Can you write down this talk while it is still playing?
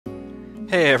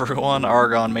Hey everyone,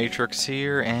 ArgonMatrix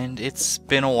here, and it's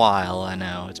been a while, I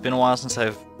know. It's been a while since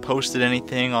I've posted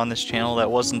anything on this channel that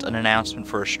wasn't an announcement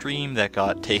for a stream that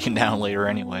got taken down later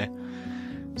anyway.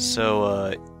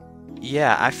 So,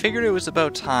 yeah, I figured it was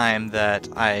about time that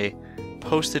I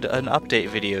posted an update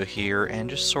video here and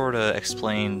just sorta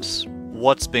explained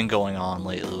what's been going on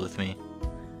lately with me.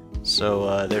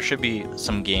 So, there should be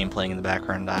some game playing in the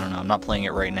background. I don't know, I'm not playing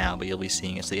it right now, but you'll be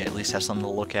seeing it, so you at least have something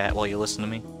to look at while you listen to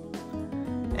me.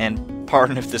 And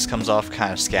pardon if this comes off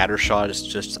kind of scattershot, it's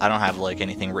just, I don't have like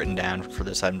anything written down for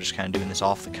this, I'm just kind of doing this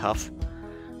off the cuff.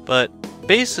 But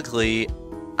basically,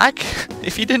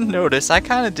 if you didn't notice, I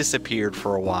kind of disappeared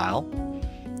for a while.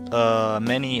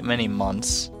 Many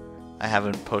months. I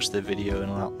haven't posted a video in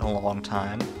a long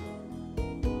time.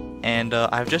 And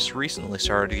I've just recently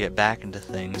started to get back into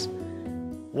things.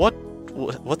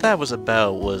 What that was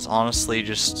about was honestly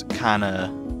just kind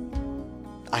of,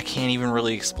 I can't even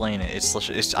really explain it.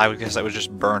 I guess I was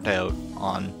just burnt out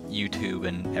on YouTube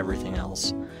and everything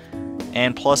else.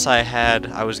 And plus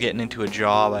I was getting into a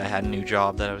job, I had a new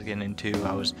job that I was getting into.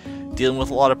 I was dealing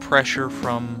with a lot of pressure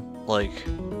from, like,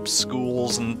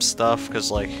 schools and stuff,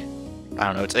 because, like,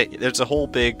 I don't know, it's a whole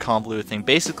big convoluted thing.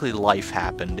 Basically, life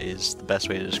happened is the best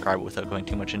way to describe it without going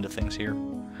too much into things here.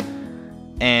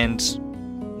 And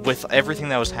with everything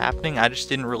that was happening, I just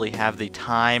didn't really have the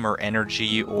time or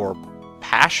energy or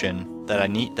passion that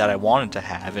I wanted to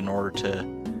have in order to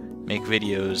make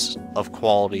videos of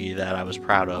quality that I was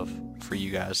proud of for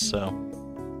you guys. So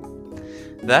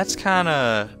that's kind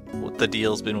of what the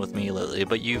deal's been with me lately.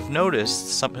 But you've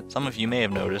noticed, some of you may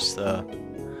have noticed,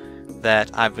 that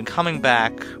I've been coming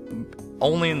back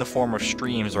only in the form of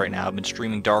streams right now. I've been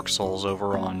streaming Dark Souls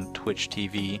over on Twitch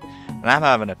TV, and I'm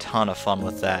having a ton of fun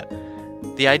with that.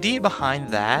 The idea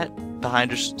behind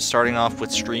just starting off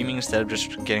with streaming instead of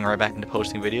just getting right back into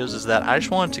posting videos, is that I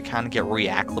just wanted to kind of get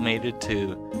reacclimated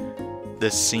to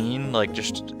this scene, like,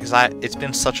 just because it's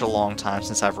been such a long time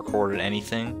since I've recorded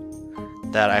anything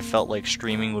that I felt like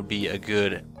streaming would be a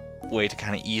good way to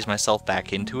kind of ease myself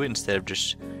back into it instead of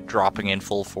just dropping in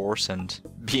full force and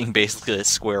being basically at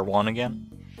square one again.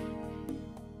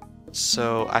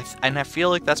 So I feel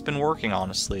like that's been working,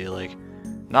 honestly. Like,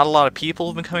 not a lot of people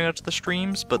have been coming out to the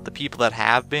streams, but the people that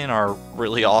have been are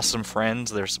really awesome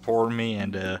friends. They're supporting me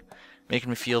and making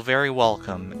me feel very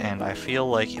welcome, and I feel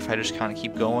like if I just kind of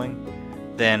keep going,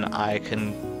 then I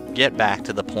can get back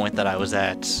to the point that I was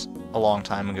at a long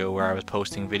time ago, where I was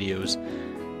posting videos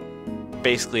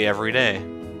basically every day.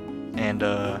 And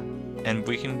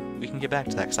we can get back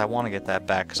to that, because I want to get that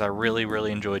back, because I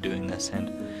really enjoy doing this,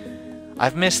 and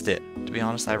I've missed it. To be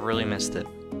honest, I've really missed it.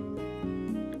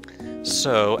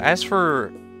 So, as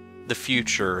for the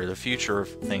future of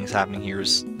things happening here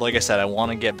is, like I said, I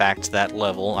want to get back to that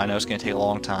level. I know it's going to take a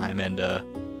long time, and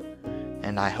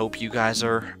I hope you guys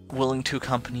are willing to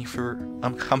accompany me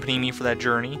for that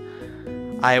journey.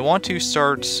 I want to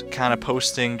start kind of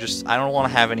posting, I don't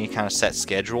want to have any kind of set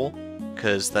schedule,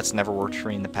 because that's never worked for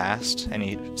me in the past,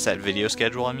 any set video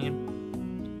schedule, I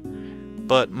mean.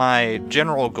 But my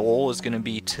general goal is going to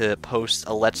be to post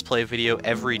a Let's Play video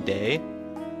every day,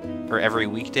 or every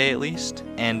weekday at least,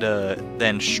 and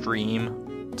then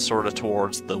stream sort of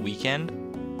towards the weekend,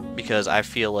 because I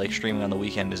feel like streaming on the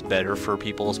weekend is better for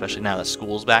people, especially now that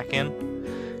school's back in,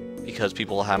 because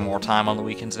people will have more time on the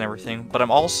weekends and everything. But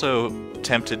I'm also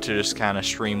tempted to just kind of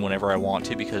stream whenever I want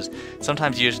to, because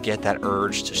sometimes you just get that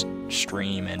urge to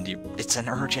stream, and it's an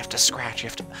urge you have to scratch, you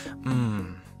have to,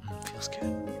 feels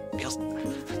good, feels,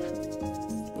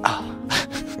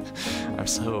 I'm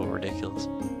so ridiculous.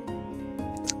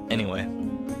 Anyway,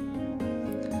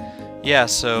 yeah,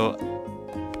 so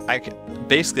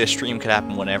basically a stream could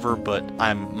happen whenever, but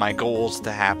my goal is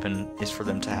for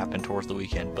them to happen towards the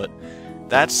weekend, but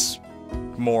that's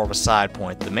more of a side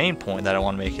point. The main point that I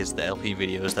want to make is the LP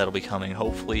videos that'll be coming,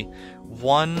 hopefully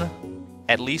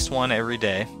at least one every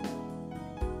day.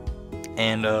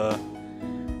 And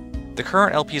the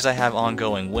current LPs I have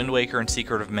ongoing, Wind Waker and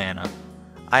Secret of Mana.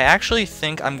 I actually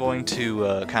think I'm going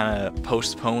to kind of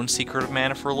postpone Secret of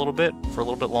Mana for a little bit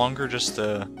longer,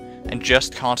 and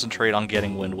just concentrate on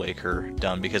getting Wind Waker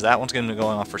done, because that one's going to be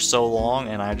going on for so long,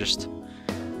 and I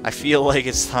feel like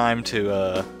it's time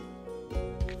to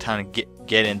kind of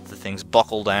get into things,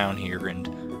 buckle down here, and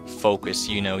focus.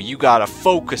 You know, you gotta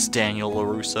focus, Daniel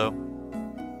LaRusso.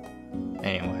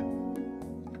 Anyway.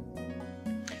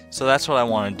 So that's what I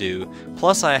want to do.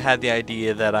 Plus, I had the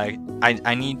idea that I know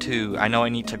I need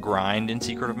to grind in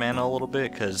Secret of Mana a little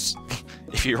bit, because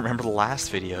if you remember the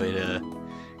last video, it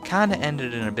kind of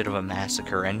ended in a bit of a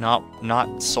massacre, and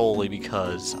not solely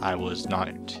because I was not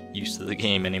used to the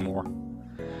game anymore.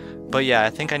 But yeah, I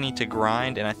think I need to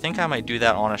grind, and I think I might do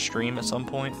that on a stream at some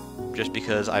point, just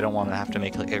because I don't want to have to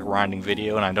make like a grinding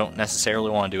video, and I don't necessarily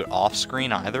want to do it off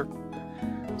screen either.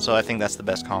 So I think that's the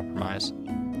best compromise.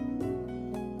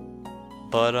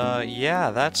 But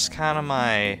yeah, that's kind of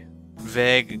my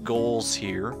vague goals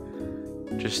here,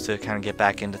 just to kind of get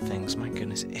back into things. My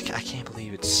goodness, I can't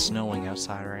believe it's snowing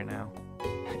outside right now.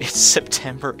 It's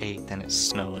September 8th and it's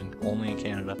snowing, only in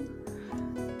Canada.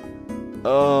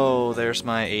 Oh, there's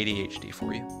my ADHD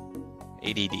for you.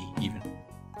 ADD, even.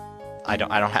 I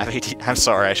don't have ADD. I'm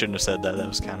sorry, I shouldn't have said that. That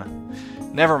was kind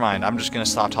of... Never mind, I'm just gonna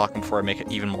stop talking before I make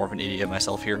even more of an idiot of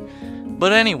myself here.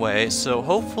 But anyway, so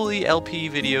hopefully LP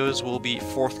videos will be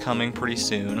forthcoming pretty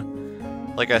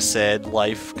soon. Like I said,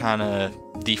 life kind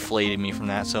of deflated me from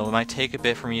that, so it might take a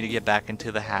bit for me to get back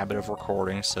into the habit of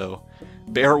recording, so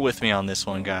bear with me on this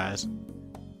one, guys.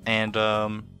 And,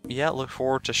 yeah, look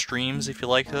forward to streams if you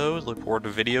like those, look forward to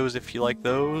videos if you like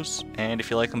those, and if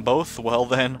you like them both, well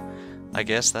then, I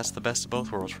guess that's the best of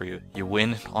both worlds for you. You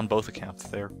win on both accounts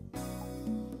there.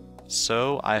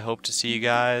 So, I hope to see you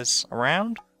guys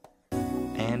around,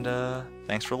 and,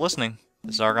 thanks for listening.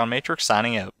 This is ArgonMatrix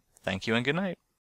signing out. Thank you and good night.